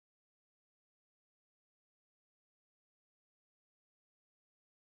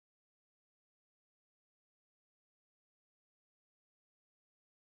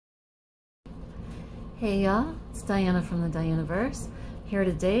Hey y'all, it's Diana from the Dianaverse, here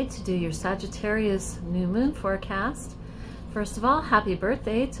today to do your Sagittarius New Moon forecast. First of all, happy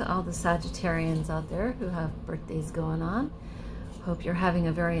birthday to all the Sagittarians out there who have birthdays going on. Hope you're having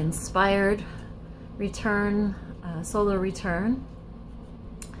a very inspired return, solar return.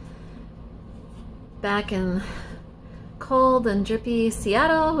 Back in cold and drippy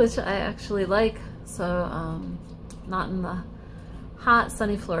Seattle, which I actually like, so not in the hot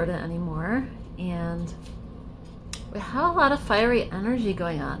sunny Florida anymore. And we have a lot of fiery energy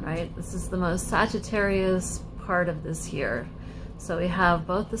going on, right? This is the most Sagittarius part of this year. So we have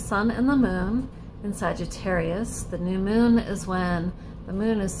both the sun and the moon in Sagittarius. The new moon is when the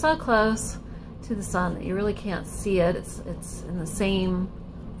moon is so close to the sun that you really can't see it. It's in the same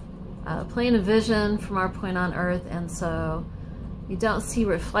plane of vision from our point on Earth, and so you don't see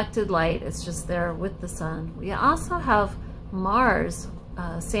reflected light. It's just there with the sun. We also have Mars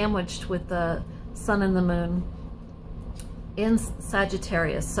sandwiched with the sun and the moon in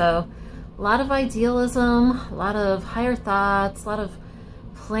Sagittarius. So a lot of idealism, a lot of higher thoughts, a lot of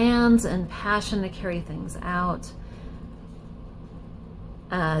plans and passion to carry things out.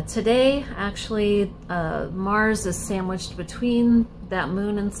 Today, actually, Mars is sandwiched between that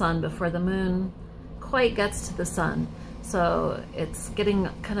moon and sun before the moon quite gets to the sun. So it's getting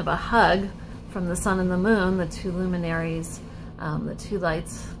kind of a hug from the sun and the moon, the two luminaries, the two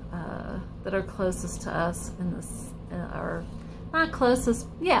lights that are closest to us in this, or not closest,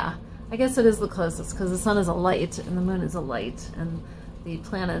 yeah, I guess it is the closest, because the sun is a light and the moon is a light, and the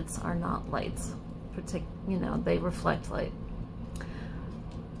planets are not lights, you know, they reflect light.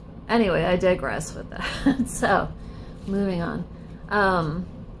 Anyway, I digress with that. So, moving on.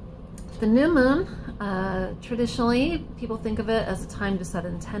 The new moon, traditionally, people think of it as a time to set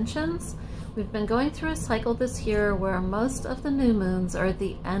intentions. We've been going through a cycle this year where most of the new moons are at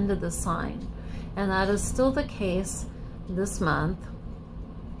the end of the sign, and that is still the case this month.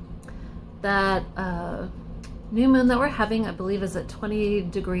 That new moon that we're having, I believe, is at 20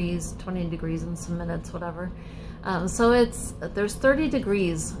 degrees in some minutes, whatever. So there's 30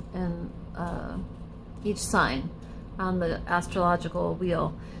 degrees in each sign on the astrological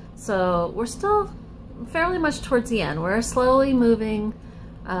wheel. So we're still fairly much towards the end. We're slowly moving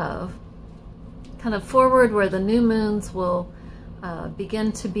kind of forward, where the new moons will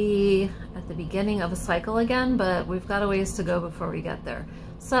begin to be at the beginning of a cycle again, but we've got a ways to go before we get there.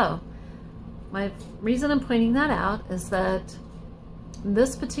 So my reason I'm pointing that out is that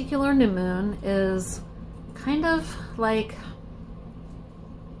this particular new moon is kind of like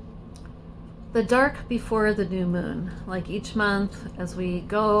the dark before the new moon. Like each month, as we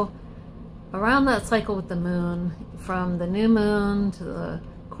go around that cycle with the moon, from the new moon to the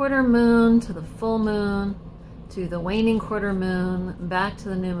quarter moon to the full moon to the waning quarter moon, back to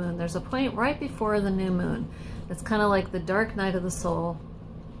the new moon, there's a point right before the new moon. It's kind of like the dark night of the soul,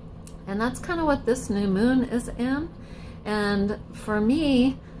 and that's kind of what this new moon is in. And for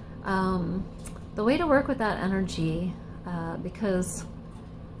me, the way to work with that energy, because,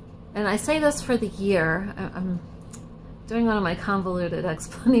 and I say this for the year, I'm doing one of my convoluted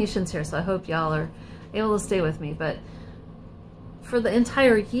explanations here, so I hope y'all are able to stay with me, but for the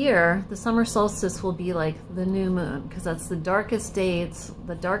entire year, the summer solstice will be like the new moon, because that's the darkest day, it's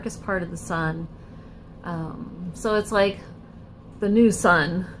the darkest part of the sun. So it's like the new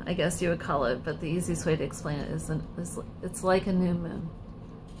sun, I guess you would call it, but the easiest way to explain it is it's like a new moon,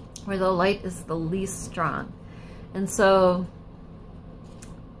 where the light is the least strong. And so,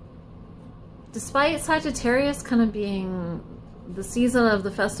 despite Sagittarius kind of being the season of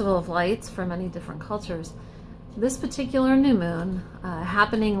the Festival of Lights for many different cultures, this particular new moon,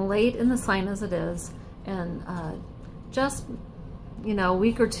 happening late in the sign as it is, and just, you know, a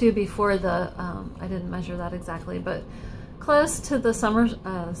week or two before the, I didn't measure that exactly, but close to the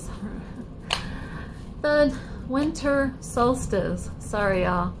the winter solstice. Sorry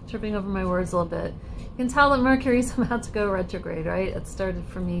y'all, tripping over my words a little bit. You can tell that Mercury's about to go retrograde, right? It started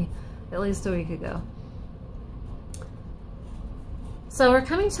for me at least a week ago. So we're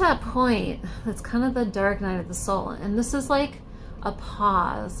coming to that point that's kind of the dark night of the soul, and this is like a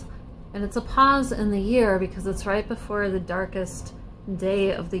pause, and it's a pause in the year because it's right before the darkest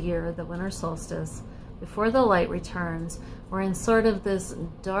day of the year, the winter solstice, before the light returns. We're in sort of this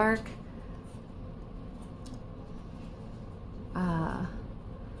dark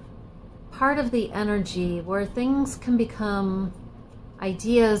part of the energy where things can become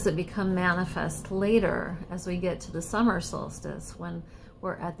ideas that become manifest later as we get to the summer solstice, when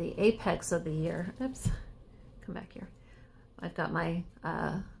we're at the apex of the year. Oops, come back here. I've got my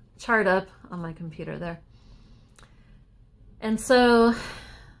chart up on my computer there. And so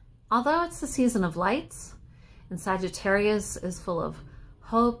although it's the season of lights, and Sagittarius is full of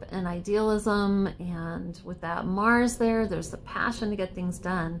hope and idealism, and with that Mars there, there's the passion to get things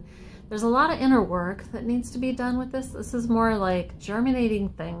done. There's a lot of inner work that needs to be done with this. This is more like germinating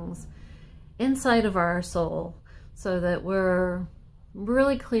things inside of our soul so that we're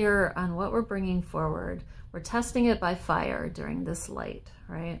really clear on what we're bringing forward. We're testing it by fire during this light,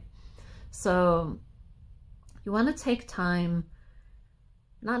 right? So you want to take time,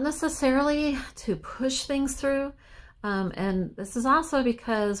 not necessarily to push things through. And this is also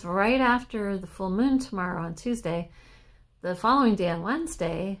because right after the full moon tomorrow on Tuesday, the following day on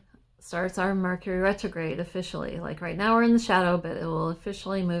Wednesday, starts our Mercury retrograde officially. Like right now we're in the shadow, but it will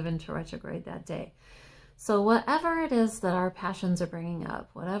officially move into retrograde that day. So whatever it is that our passions are bringing up,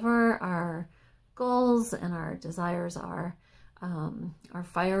 whatever our goals and our desires are, our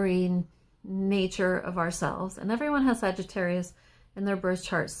fiery nature of ourselves, and everyone has Sagittarius in their birth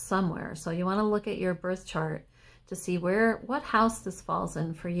chart somewhere. So you want to look at your birth chart to see what house this falls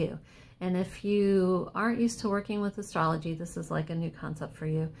in for you. And if you aren't used to working with astrology, this is like a new concept for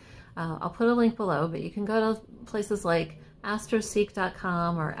you. I'll put a link below, but you can go to places like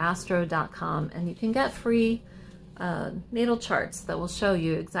astroseek.com or astro.com, and you can get free natal charts that will show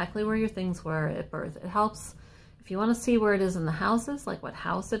you exactly where your things were at birth. It helps if you want to see where it is in the houses, like what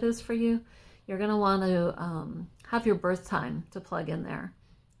house it is for you. You're going to want to have your birth time to plug in there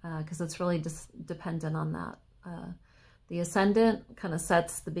because it's really just dependent on that. The ascendant kind of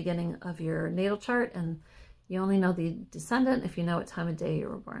sets the beginning of your natal chart, and you only know the descendant if you know what time of day you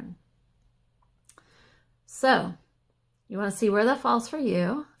were born. So you want to see where that falls for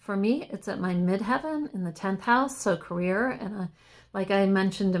you. For me, it's at my midheaven in the 10th house, so career. And like I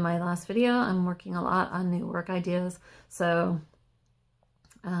mentioned in my last video, I'm working a lot on new work ideas. So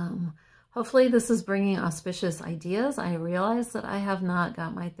hopefully this is bringing auspicious ideas. I realize that I have not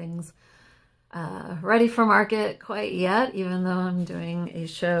got my things ready for market quite yet, even though I'm doing a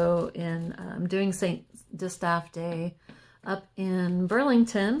show I'm doing St. Distaff Day up in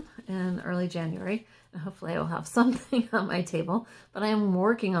Burlington in early January. And hopefully I will have something on my table, but I am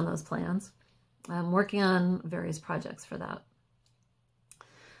working on those plans. I'm working on various projects for that.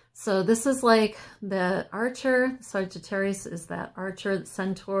 So this is like the archer. Sagittarius is that archer, the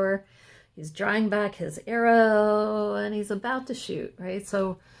centaur. He's drawing back his arrow and he's about to shoot, right?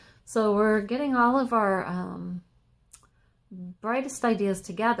 So we're getting all of our brightest ideas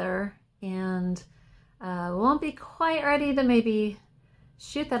together, and we won't be quite ready to maybe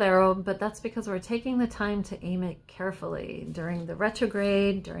shoot that arrow, but that's because we're taking the time to aim it carefully during the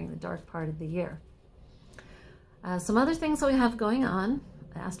retrograde, during the dark part of the year. Some other things that we have going on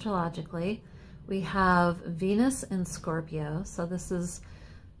astrologically, we have Venus in Scorpio. So this is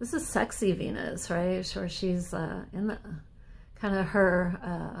sexy Venus, right? Sure, she's in the kind of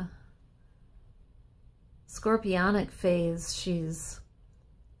her scorpionic phase. She's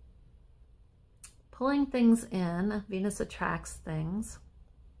pulling things in. Venus attracts things.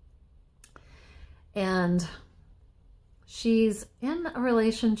 And she's in a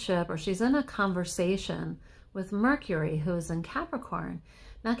relationship, or she's in a conversation with Mercury, who is in Capricorn.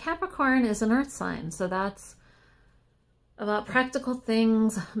 Now, Capricorn is an earth sign, so that's about practical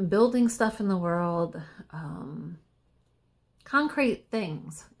things, building stuff in the world, concrete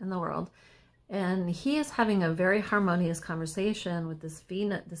things in the world. And he is having a very harmonious conversation with this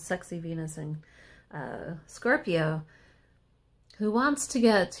Venus, this sexy Venus in Scorpio, who wants to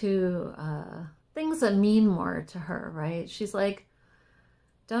get to things that mean more to her, right? She's like,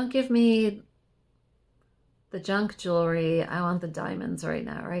 don't give me the junk jewelry. I want the diamonds right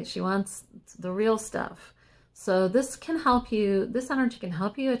now, right? She wants the real stuff. So this can help you, this energy can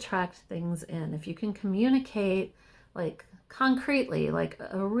help you attract things in. If you can communicate like concretely, like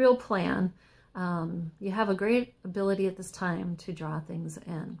a real plan, you have a great ability at this time to draw things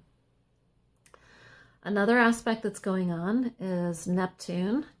in. Another aspect that's going on is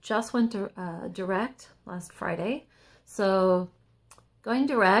Neptune just went direct last Friday. So going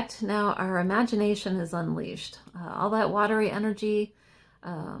direct, now our imagination is unleashed. All that watery energy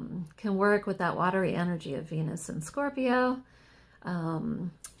can work with that watery energy of Venus and Scorpio.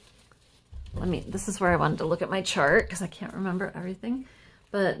 This is where I wanted to look at my chart because I can't remember everything.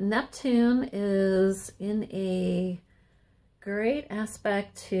 But Neptune is in a great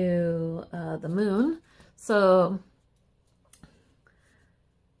aspect to the moon. So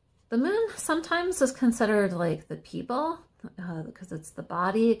the moon sometimes is considered like the people because it's the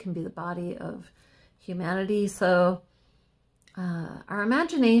body. It can be the body of humanity. So our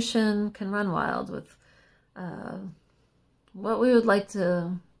imagination can run wild with what we would like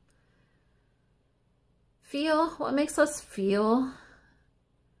to feel, what makes us feel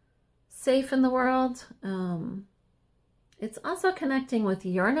safe in the world. It's also connecting with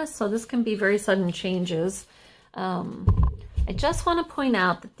Uranus, so this can be very sudden changes. I just want to point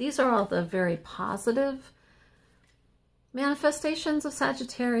out that these are all the very positive manifestations of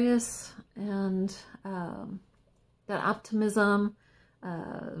Sagittarius, and that optimism,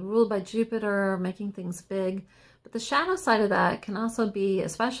 ruled by Jupiter, making things big. But the shadow side of that can also be,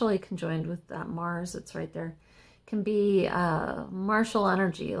 especially conjoined with that Mars that's right there, can be martial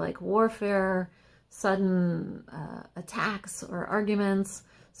energy, like warfare, sudden attacks or arguments.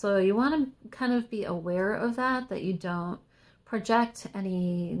 So you want to kind of be aware of that you don't project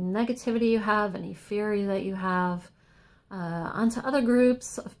any negativity you have, any fear that you have onto other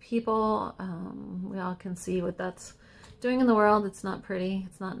groups of people. We all can see what that's doing in the world. It's not pretty.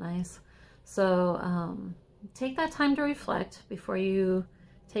 It's not nice. So take that time to reflect before you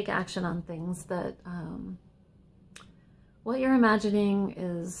take action on things that what you're imagining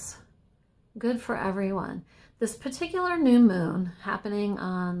is good for everyone. This particular new moon happening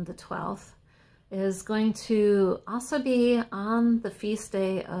on the 12th is going to also be on the feast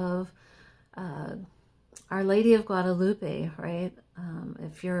day of Our Lady of Guadalupe, right?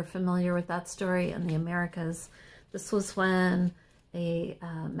 If you're familiar with that story in the Americas, this was when a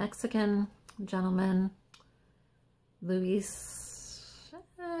Mexican gentleman, Luis,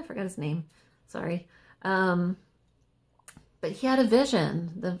 I forgot his name, sorry. But he had a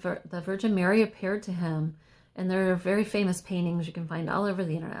vision. The Virgin Mary appeared to him, and there are very famous paintings you can find all over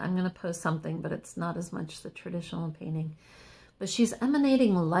the internet. I'm going to post something, but it's not as much the traditional painting. But she's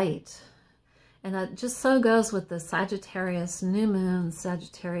emanating light, and that just so goes with the Sagittarius New Moon,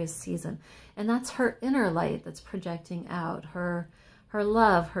 Sagittarius season. And that's her inner light that's projecting out, her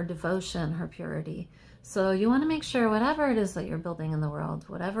love, her devotion, her purity. So you want to make sure whatever it is that you're building in the world,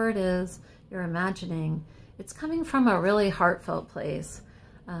 whatever it is you're imagining, it's coming from a really heartfelt place,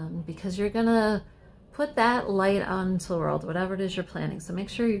 because you're going to put that light onto the world, whatever it is you're planning. So make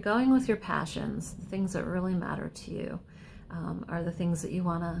sure you're going with your passions. The things that really matter to you are the things that you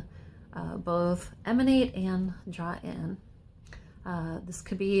want to both emanate and draw in. This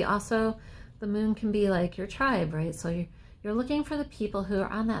could be also, the moon can be like your tribe, right? So you're looking for the people who are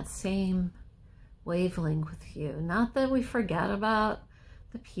on that same wavelength with you. Not that we forget about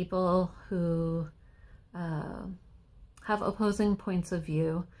the people who have opposing points of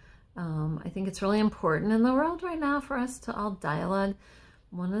view. I think it's really important in the world right now for us to all dialogue.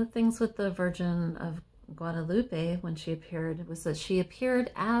 One of the things with the Virgin of Guadalupe when she appeared was that she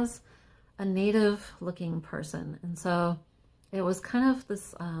appeared as a native looking person. And so it was kind of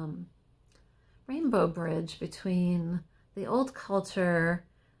this rainbow bridge between the old culture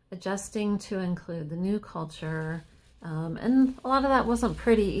adjusting to include the new culture. And a lot of that wasn't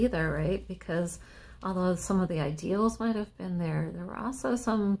pretty either, right? Because although some of the ideals might have been there, there were also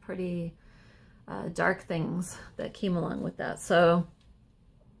some pretty dark things that came along with that. So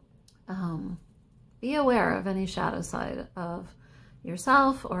be aware of any shadow side of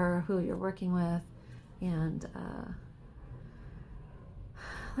yourself or who you're working with. And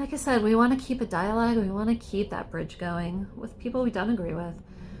like I said, we want to keep a dialogue. We want to keep that bridge going with people we don't agree with.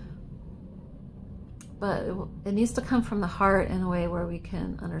 But it needs to come from the heart in a way where we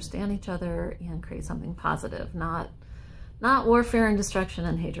can understand each other and create something positive, not warfare and destruction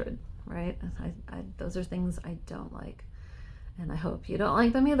and hatred, right? Those are things I don't like. And I hope you don't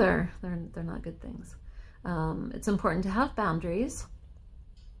like them either. They're not good things. It's important to have boundaries.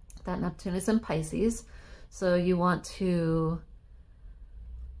 That Neptune is in Pisces. So you want to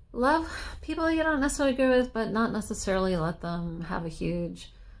love people you don't necessarily agree with, but not necessarily let them have a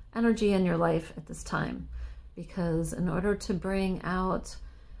huge energy in your life at this time. Because in order to bring out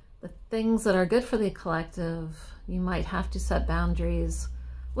the things that are good for the collective, you might have to set boundaries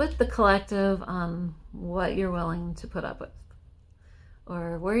with the collective on what you're willing to put up with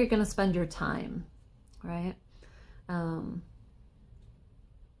or where you're going to spend your time, right? You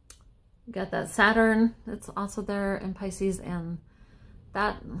got that Saturn that's also there in Pisces, and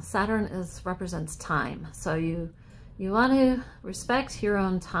that Saturn represents time. So you want to respect your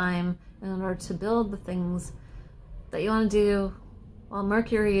own time in order to build the things that you want to do while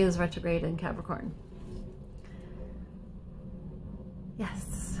Mercury is retrograde in Capricorn.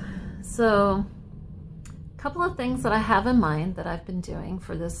 Yes. So a couple of things that I have in mind that I've been doing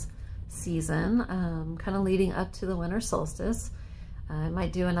for this season, kind of leading up to the winter solstice. I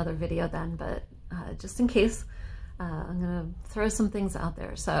might do another video then, but just in case, I'm going to throw some things out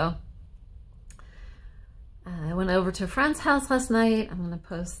there. So I went over to a friend's house last night. I'm going to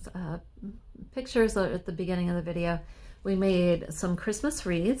post pictures at the beginning of the video. We made some Christmas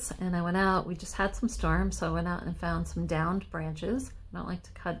wreaths, and I went out. We just had some storms, so I went out and found some downed branches. I don't like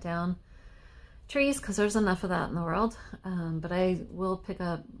to cut down trees because there's enough of that in the world, but I will pick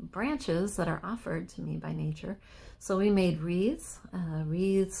up branches that are offered to me by nature. So we made wreaths.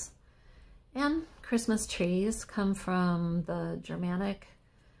 Wreaths and Christmas trees come from the Germanic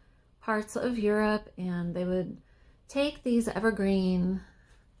parts of Europe, and they would take these evergreen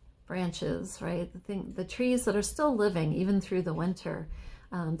branches, right? The trees that are still living even through the winter.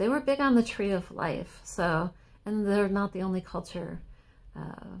 They were big on the tree of life. So, and they're not the only culture.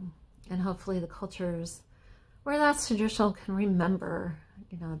 And hopefully the cultures where that's traditional can remember,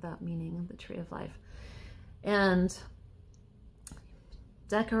 you know, that meaning of the tree of life. And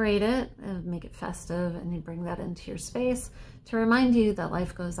decorate it and make it festive, and you bring that into your space to remind you that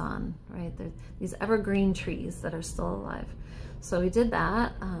life goes on, right? There's these evergreen trees that are still alive. So we did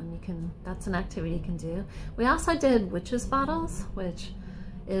that. That's an activity you can do. We also did witches bottles, which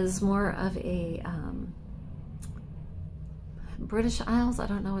is more of a British Isles, I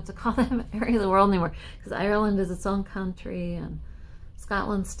don't know what to call them, area of the world anymore, because Ireland is its own country and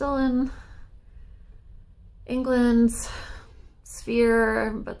Scotland's still in England's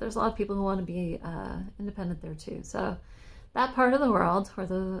sphere, but there's a lot of people who want to be independent there too. So that part of the world where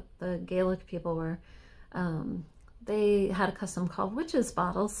the Gaelic people were, they had a custom called witches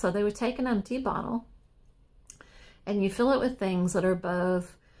bottles. So they would take an empty bottle and you fill it with things that are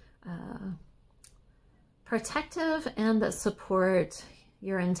both protective and that support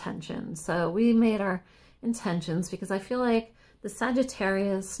your intention. So we made our intentions because I feel like the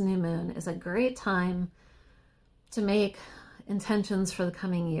Sagittarius New Moon is a great time to make intentions for the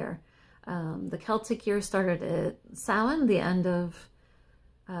coming year. The Celtic year started at Samhain, the end of,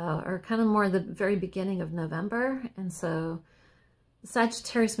 or kind of more the very beginning of November. And so the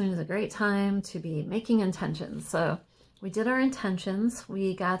Sagittarius Moon is a great time to be making intentions. So we did our intentions.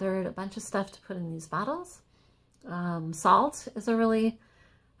 We gathered a bunch of stuff to put in these bottles. Salt is a really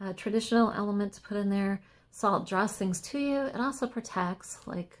traditional element to put in there. Salt draws things to you. It also protects,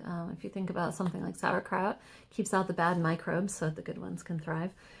 like if you think about something like sauerkraut, keeps out the bad microbes so that the good ones can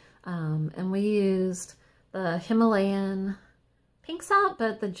thrive. And we used the Himalayan pink salt,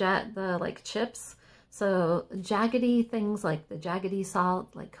 but the like chips. So jaggedy things like the jaggedy salt,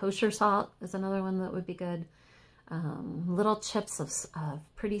 like kosher salt is another one that would be good. Little chips of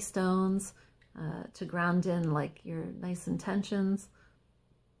pretty stones to ground in like your nice intentions.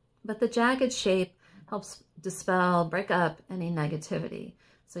 But the jagged shape helps dispel, break up any negativity.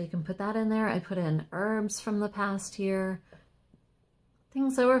 So you can put that in there. I put in herbs from the past year,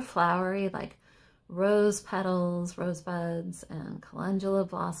 things that were flowery like rose petals, rosebuds, and calendula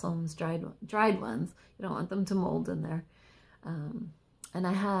blossoms, dried ones. You don't want them to mold in there. And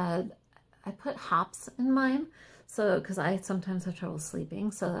I put hops in mine. So, because I sometimes have trouble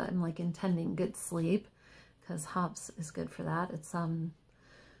sleeping, so I'm like intending good sleep, because hops is good for that. It's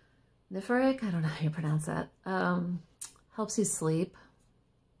niferic, I don't know how you pronounce that. Helps you sleep.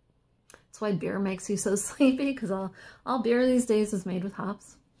 That's why beer makes you so sleepy, because all beer these days is made with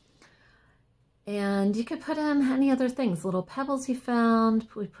hops. And you could put in any other things, little pebbles you found.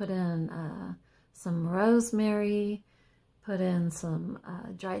 We put in some rosemary, put in some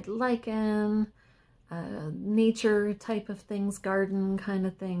dried lichen, nature type of things, garden kind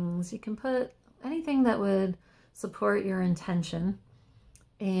of things. You can put anything that would support your intention.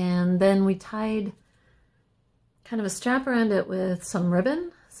 And then we tied kind of a strap around it with some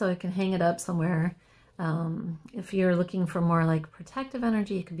ribbon so it can hang it up somewhere. If you're looking for more like protective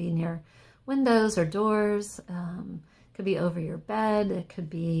energy, it could be near windows or doors. It could be over your bed. It could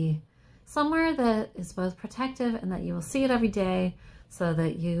be somewhere that is both protective and that you will see it every day, so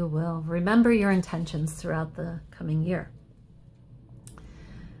that you will remember your intentions throughout the coming year.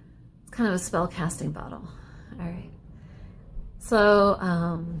 It's kind of a spell casting bottle. All right. So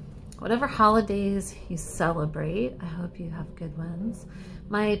whatever holidays you celebrate, I hope you have good ones.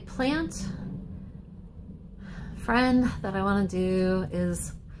 My plant friend that I want to do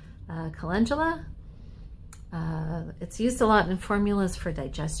is calendula. It's used a lot in formulas for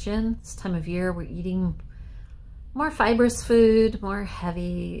digestion. This time of year we're eating more fibrous food, more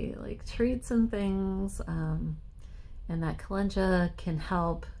heavy like treats and things, and that calendula can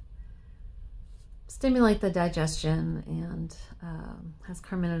help stimulate the digestion and has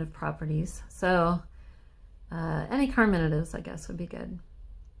carminative properties. So any carminatives, I guess, would be good.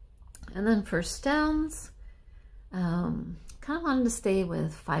 And then for stones, kind of wanted to stay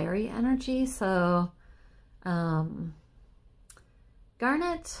with fiery energy. So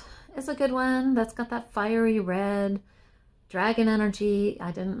garnet is a good one. That's got that fiery red dragon energy.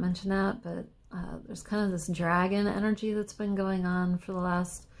 I didn't mention that, but there's kind of this dragon energy that's been going on for the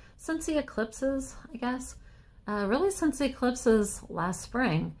last, since the eclipses, I guess. Really since the eclipses last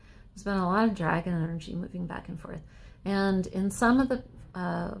spring. There's been a lot of dragon energy moving back and forth. And in some of the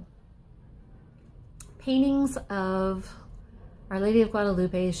paintings of Our Lady of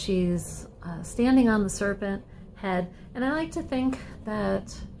Guadalupe, she's standing on the serpent head. And I like to think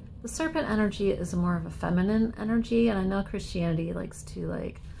that the serpent energy is more of a feminine energy. And I know Christianity likes to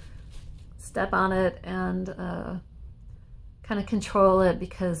like step on it and kind of control it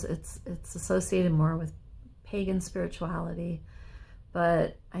because it's associated more with pagan spirituality.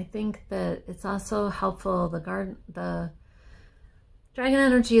 But I think that it's also helpful. The dragon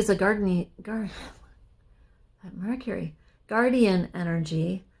energy is a guardian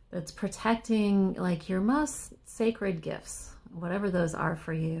energy that's protecting like your most sacred gifts, whatever those are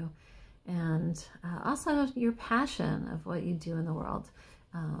for you, and also your passion of what you do in the world.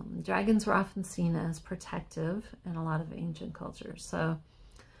 Dragons were often seen as protective in a lot of ancient cultures. So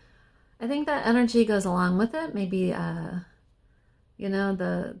I think that energy goes along with it. Maybe, you know,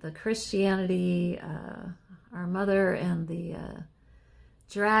 the Christianity, our mother and the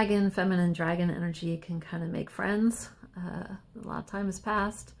feminine dragon energy can kind of make friends. A lot of time has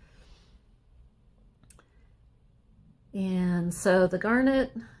passed. And so the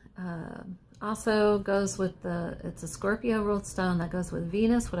garnet also goes with it's a Scorpio ruled stone that goes with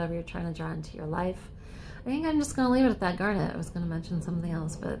Venus, whatever you're trying to draw into your life. I think I'm just going to leave it at that garnet. I was going to mention something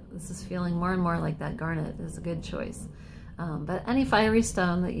else, but this is feeling more and more like that garnet is a good choice. But any fiery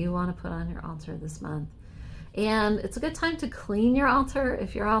stone that you want to put on your altar this month. And it's a good time to clean your altar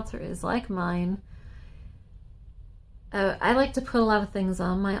if your altar is like mine. I like to put a lot of things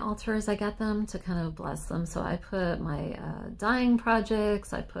on my altar as I get them to kind of bless them. So I put my dying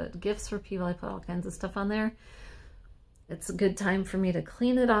projects, I put gifts for people, I put all kinds of stuff on there. It's a good time for me to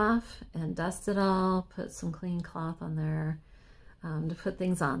clean it off and dust it all, put some clean cloth on there to put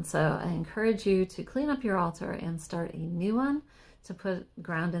things on. So I encourage you to clean up your altar and start a new one to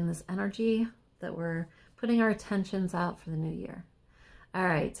ground in this energy that we're putting our attentions out for the new year. All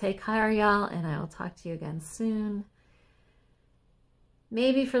right, take care, y'all, and I will talk to you again soon.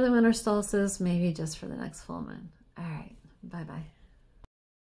 Maybe for the winter solstice, maybe just for the next full moon. All right, bye-bye.